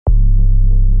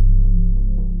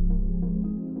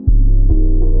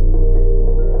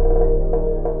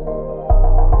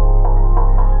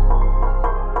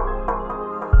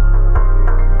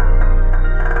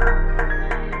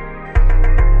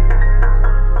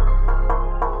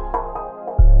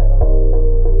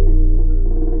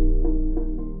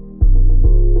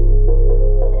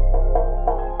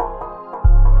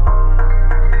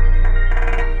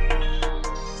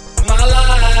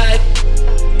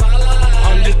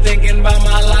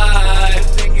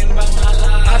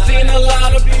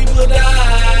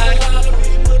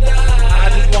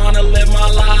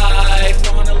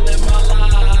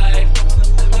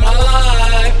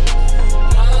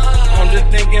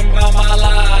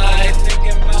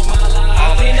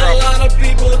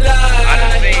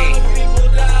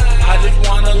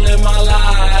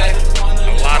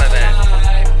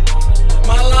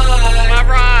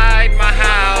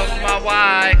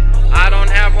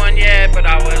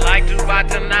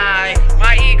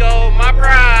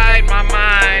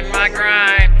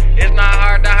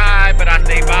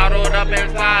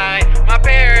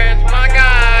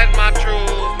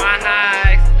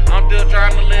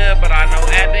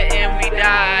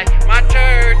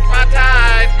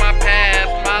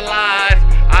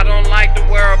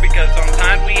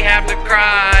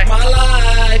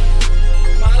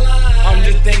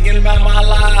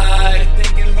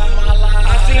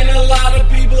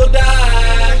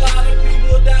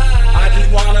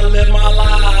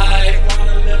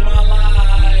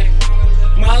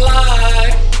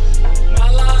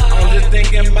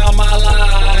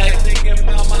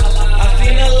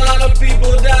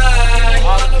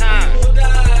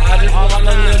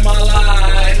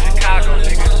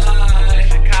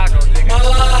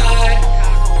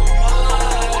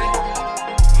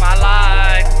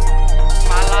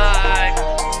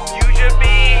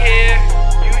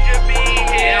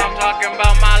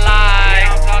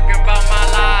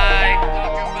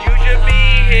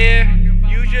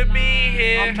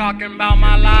I'm talking about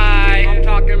my life. I'm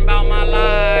talking about my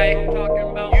life. I'm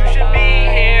talking about you should be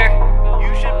here.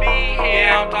 You should be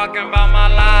here. Yeah, I'm talking about my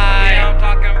life. Yeah, I'm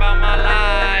talking about my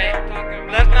life.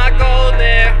 Let's not go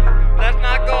there. Let's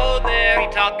not go there. We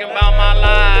talking about my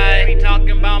life. We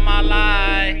talking about my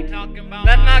life.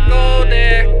 Let's not go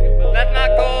there. Let's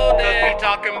not go there. We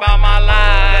talking about my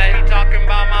life. We talking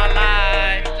about my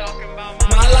life.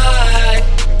 My life.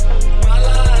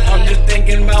 I'm just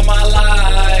thinking about my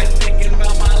life.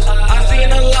 I've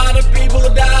seen a lot of people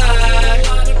die.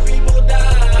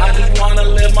 I just wanna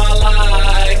live my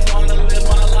life.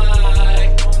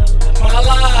 My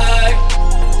life.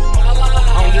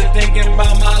 I'm just thinking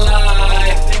about my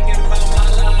life.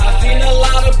 I've seen a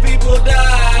lot of people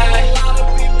die.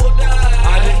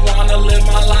 I just wanna live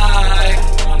my life.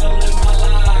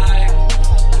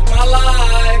 My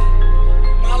life.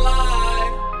 My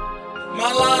life.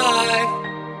 My life.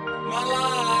 My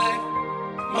life.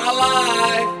 My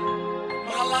life.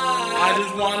 My life. I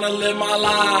just wanna live my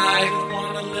life.